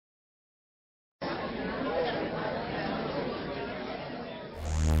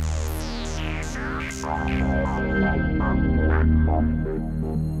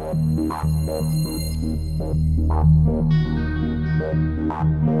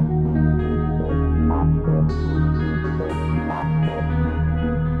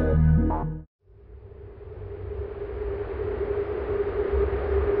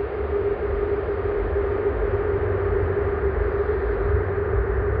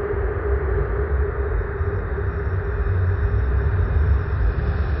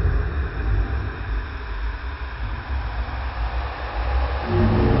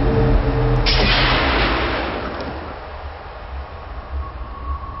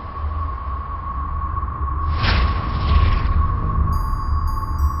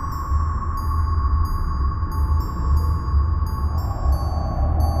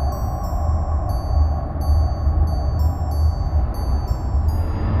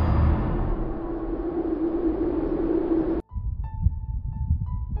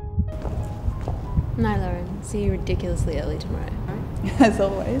No, Lauren. See you ridiculously early tomorrow. As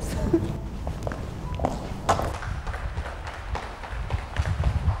always.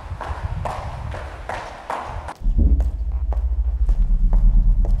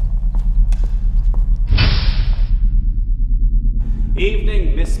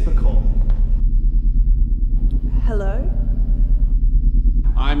 Evening, Miss Bacall. Hello?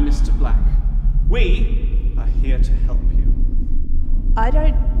 I'm Mr. Black. We are here to help you. I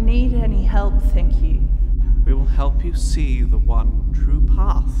don't need any help, thank you. We will help you see the one true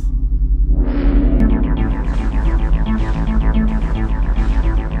path.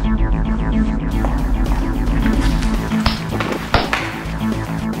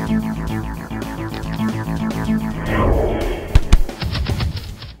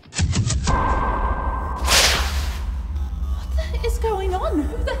 What is going on?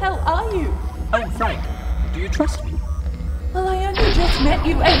 Who the hell are you? I'm Frank. Do you trust me? Well, I only just met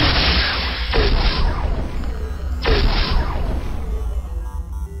you and...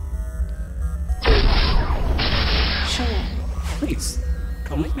 Sure. Please,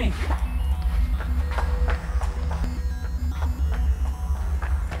 come with me.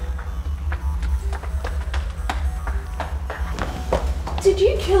 Did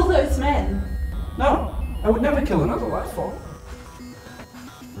you kill those men? No, I would never kill another life form.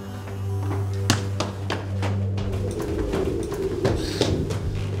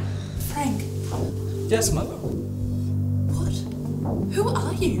 Frank, Yes, Mother. what? Who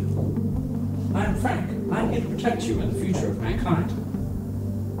are you? I am Frank. I'm here to protect you and the future of mankind.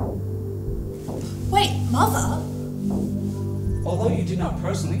 Wait, Mother? Although you did not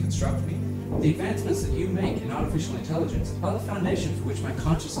personally construct me, the advancements that you make in artificial intelligence are the foundation for which my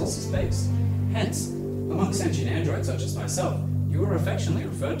consciousness is based. Hence, among sentient androids such as myself, you are affectionately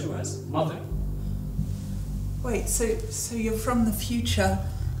referred to as Mother. Wait, so you're from the future,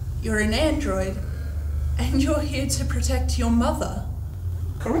 you're an android, and you're here to protect your mother?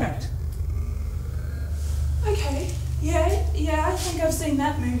 Correct. Okay, yeah, I think I've seen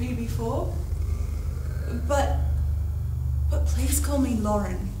that movie before. But please call me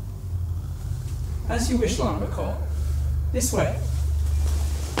Lauren. As you wish, Lauren Bacall. This way.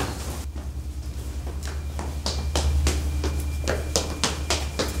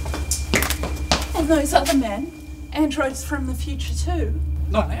 And those other men, androids from the future too.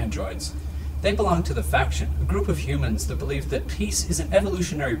 Not androids. They belong to the faction, a group of humans that believe that peace is an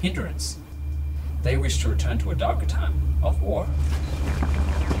evolutionary hindrance. They wish to return to a darker time of war.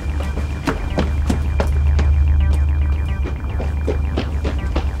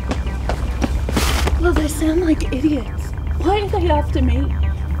 Well, they sound like idiots. Why are they after me?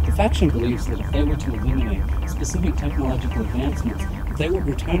 The faction believes that if they were to eliminate specific technological advancements, they would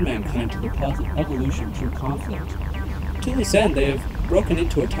return mankind to the path of evolution through conflict. To this end, they have broken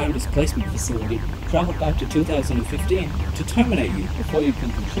into a time displacement facility, traveled back to 2015, to terminate you before you can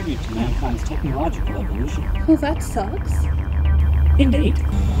contribute to mankind's technological evolution. Well, that sucks. Indeed.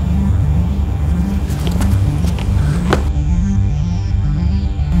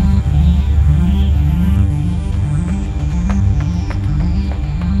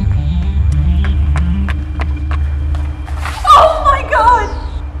 Oh my god!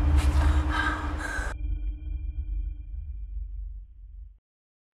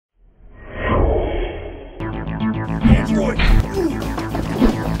 Android!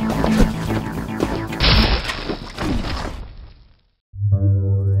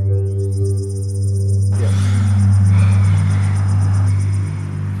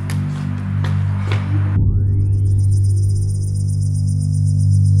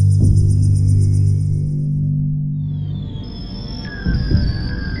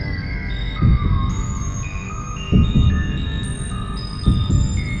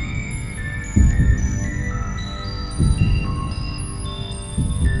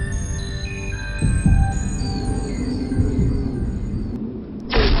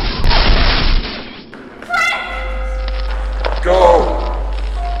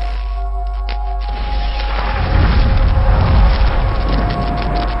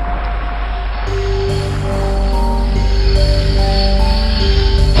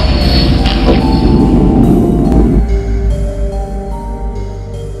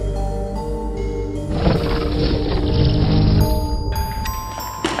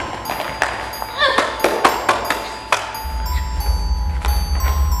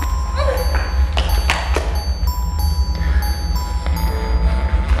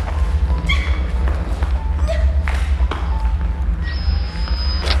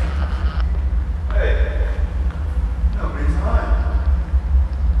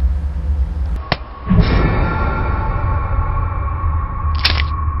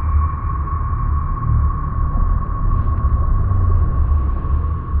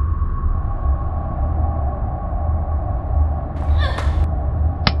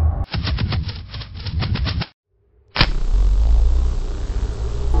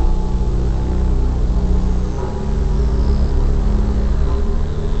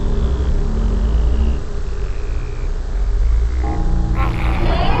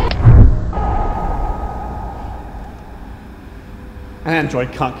 An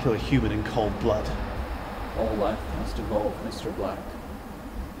android can't kill a human in cold blood. All life must evolve, Mr. Black.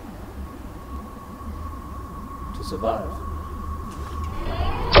 To survive.